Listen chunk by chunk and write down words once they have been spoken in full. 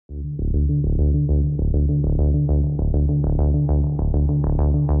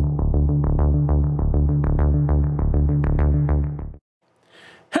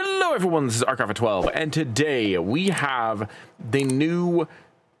everyone, this is FabvL, and today we have the new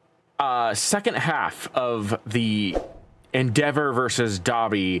second half of the Endeavor versus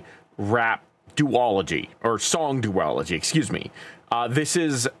Dabi rap duology, or song duology, excuse me. This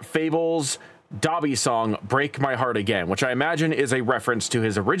is FabvL's Dabi song, Break My Heart Again, which I imagine is a reference to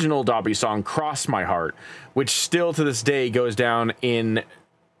his original Dabi song, Cross My Heart, which still to this day goes down in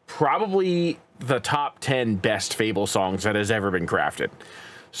probably the top 10 best FabvL songs that has ever been crafted.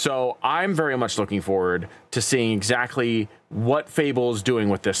 So I'm very much looking forward to seeing exactly what FabvL is doing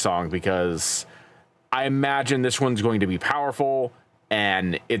with this song, because I imagine this one's going to be powerful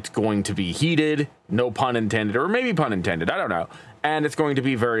and it's going to be heated, no pun intended, or maybe pun intended, I don't know. And it's going to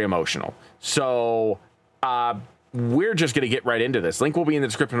be very emotional. So we're just going to get right into this. Link will be in the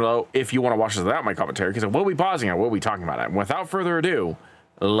description below if you want to watch this without my commentary, because I will be pausing, I will be talking about it. And without further ado,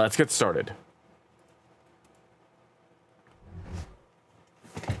 let's get started.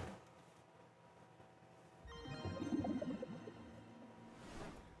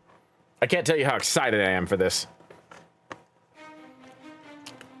 I can't tell you how excited I am for this.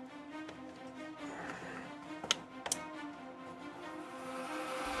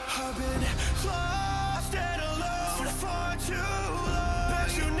 I've been lost and alone for far too long.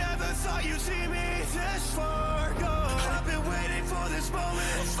 Bet you never thought you'd see me this far gone. I've been waiting for this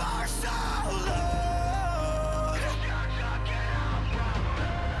moment for so long.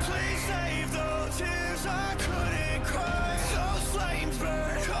 Please save the tears I couldn't cry. Those flames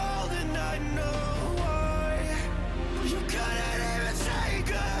burn cold and I know why. You couldn't even say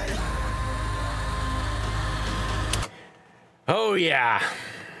goodbye. Oh yeah.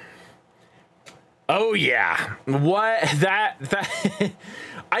 Oh yeah. What that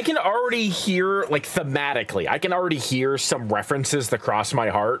I can already hear, like, thematically, I can already hear some references to Cross My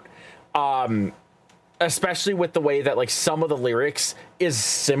Heart. Especially with the way that, like, some of the lyrics is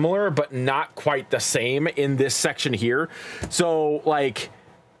similar but not quite the same in this section here. So, like,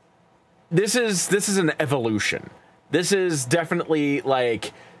 this is an evolution. This is definitely,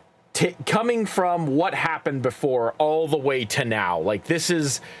 like, coming from what happened before all the way to now. Like, this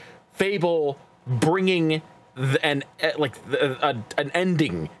is FabvL bringing an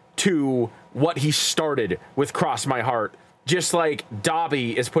ending to what he started with Cross My Heart, just like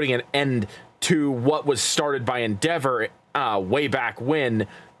Dabi is putting an end to what was started by Endeavor way back when,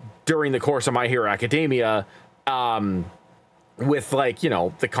 during the course of My Hero Academia, with, like, you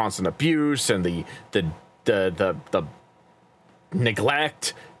know, the constant abuse and the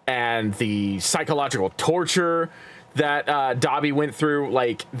neglect and the psychological torture that Dabi went through.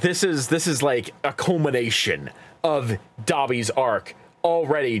 Like, this is like a culmination of Dabi's arc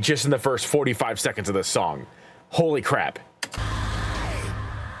already just in the first 45 seconds of this song. Holy crap.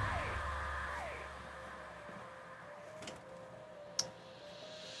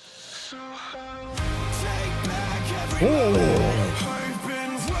 Ooh.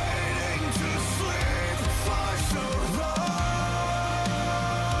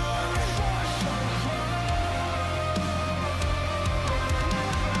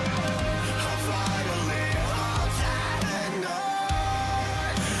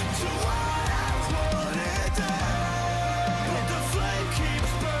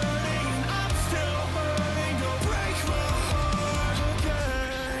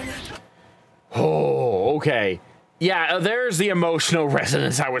 Oh, okay. Yeah, there's the emotional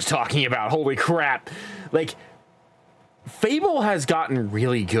resonance I was talking about. Holy crap. Like, FabvL has gotten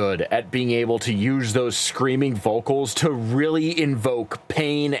really good at being able to use those screaming vocals to really invoke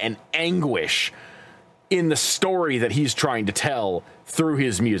pain and anguish in the story that he's trying to tell through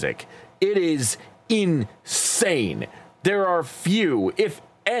his music. It is insane. There are few, if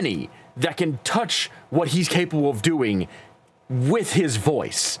any, that can touch what he's capable of doing with his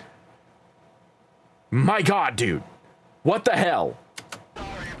voice. My God, dude. What the hell?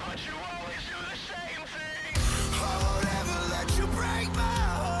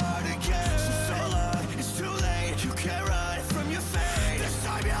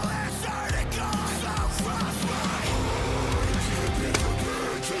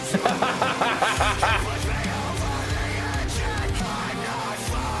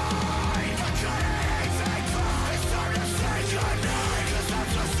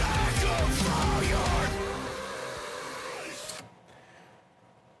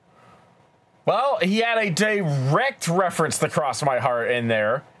 Well, he had a direct reference to Cross My Heart in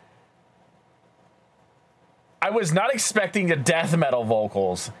there. I was not expecting the death metal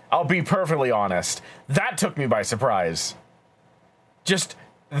vocals. I'll be perfectly honest. That took me by surprise. Just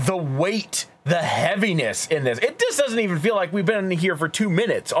the weight, the heaviness in this. It just doesn't even feel like we've been here for 2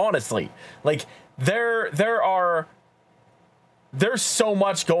 minutes, honestly. Like, there are there's so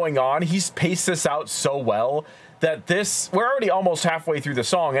much going on. He's paced this out so well that we're already almost halfway through the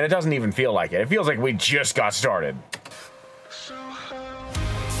song and it doesn't even feel like it. It feels like we just got started.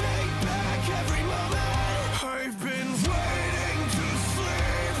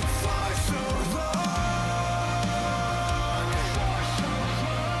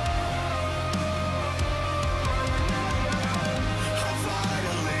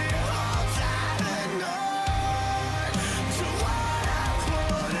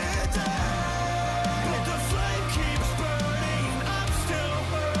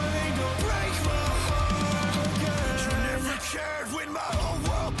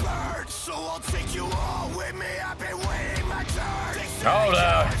 Hold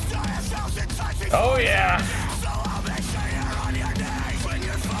up. Oh, yeah.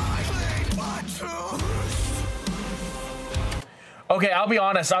 Okay, I'll be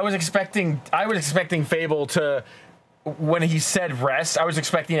honest. I was expecting FabvL to, when he said rest, I was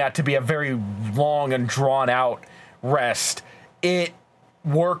expecting that to be a very long and drawn out rest. It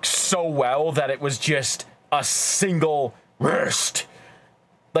works so well that it was just a single rest.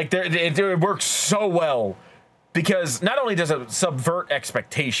 Like it works so well. Because not only does it subvert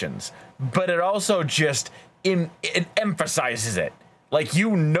expectations, but it also just it emphasizes it. Like,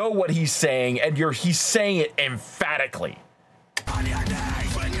 you know what he's saying, and he's saying it emphatically. On your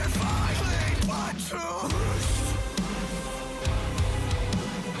days when you're fighting for truth.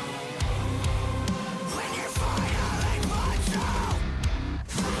 When you're fighting for truth.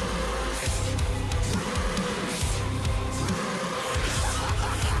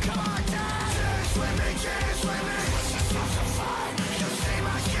 Come on, Dad. Cheers with me.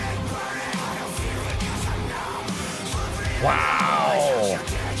 Wow.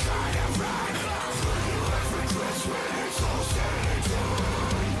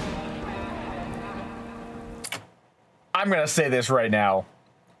 I'm going to say this right now.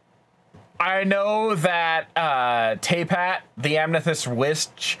 I know that Tapat, the Amethyst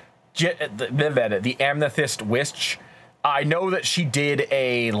Witch, the Amethyst Witch, I know that she did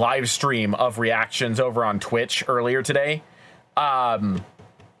a live stream of reactions over on Twitch earlier today. I'm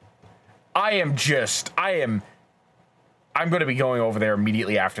going to be going over there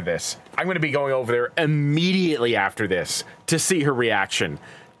immediately after this. I'm going to be going over there immediately after this to see her reaction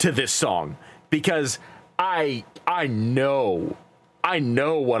to this song, because I know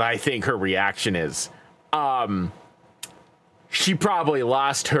what I think her reaction is. She probably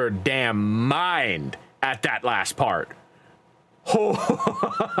lost her damn mind at that last part.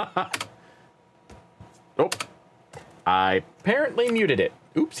 Oh, I apparently muted it.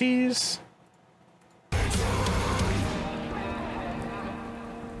 Oopsies.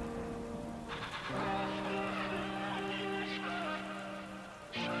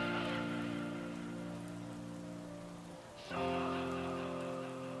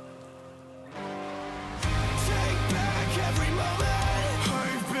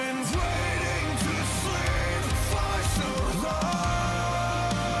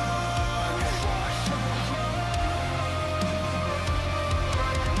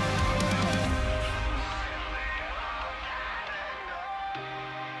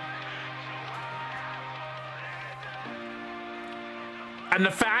 And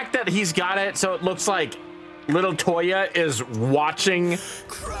the fact that he's got it so it looks like little Toya is watching.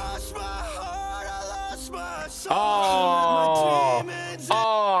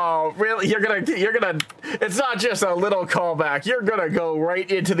 Oh, really? You're gonna, it's not just a little callback. You're gonna go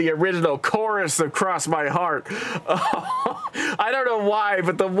right into the original chorus of Cross My Heart. I don't know why,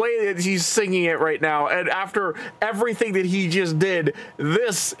 but the way that he's singing it right now, and after everything that he just did,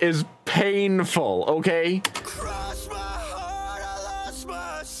 this is painful, okay?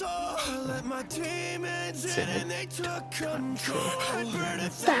 Let my demons in and they took control. I burned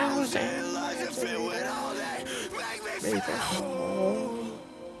 1,000 lives if it went all day. Make me whole.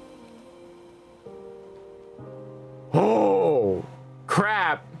 Oh,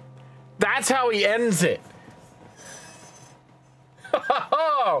 crap. That's how he ends it.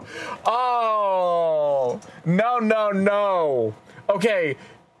 Oh, no. Okay.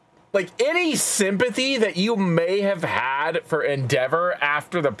 Like, any sympathy that you may have had for Endeavor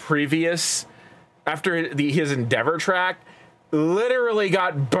after his Endeavor track literally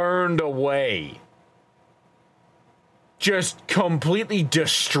got burned away. Just completely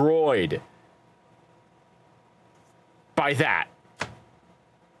destroyed by that.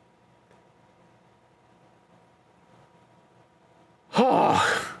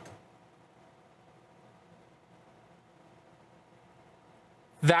 Oh.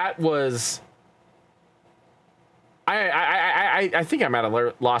 That was, I think I'm at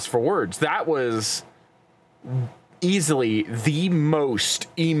a loss for words. That was easily the most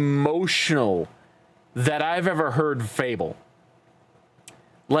emotional that I've ever heard FabvL.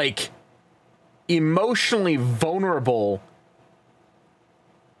 Like, emotionally vulnerable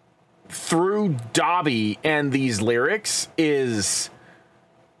through Dabi and these lyrics is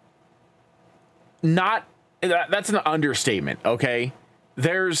not, that's an understatement, okay?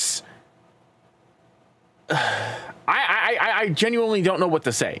 There's, I genuinely don't know what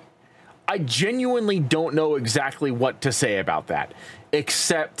to say. I genuinely don't know exactly what to say about that,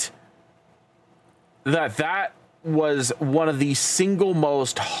 except that that was one of the single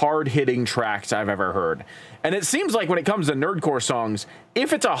most hard-hitting tracks I've ever heard. And it seems like when it comes to nerdcore songs,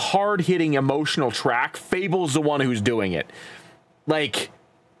 if it's a hard-hitting emotional track, FabvL's the one who's doing it. Like,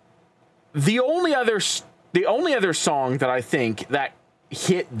 the only other song that I think that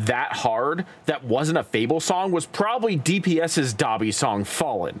hit that hard that wasn't a FabvL song was probably DPS's Dabi song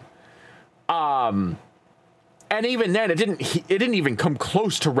Fallen. And even then it didn't even come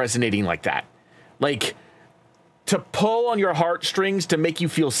close to resonating like that. Like, to pull on your heartstrings to make you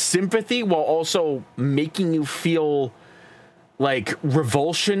feel sympathy while also making you feel like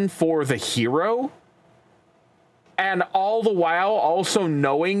revulsion for the hero, and all the while also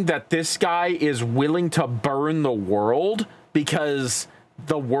knowing that this guy is willing to burn the world because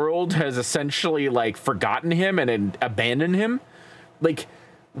the world has essentially like forgotten him and abandoned him. Like,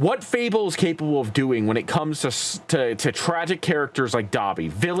 what FabvL is capable of doing when it comes to tragic characters like Dabi,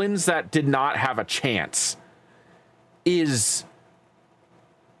 villains that did not have a chance, it's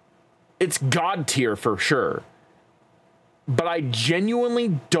God tier for sure. But I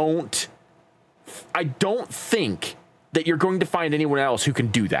genuinely don't think that you're going to find anyone else who can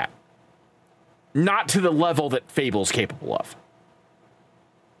do that. Not to the level that FabvL's capable of.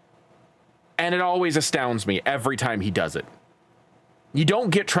 And it always astounds me every time he does it. You don't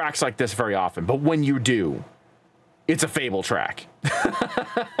get tracks like this very often, but when you do, it's a FabvL track.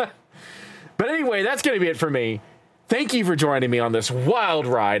 But anyway, that's going to be it for me. Thank you for joining me on this wild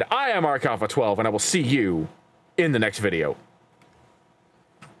ride. I am ArcAlpha12, and I will see you in the next video.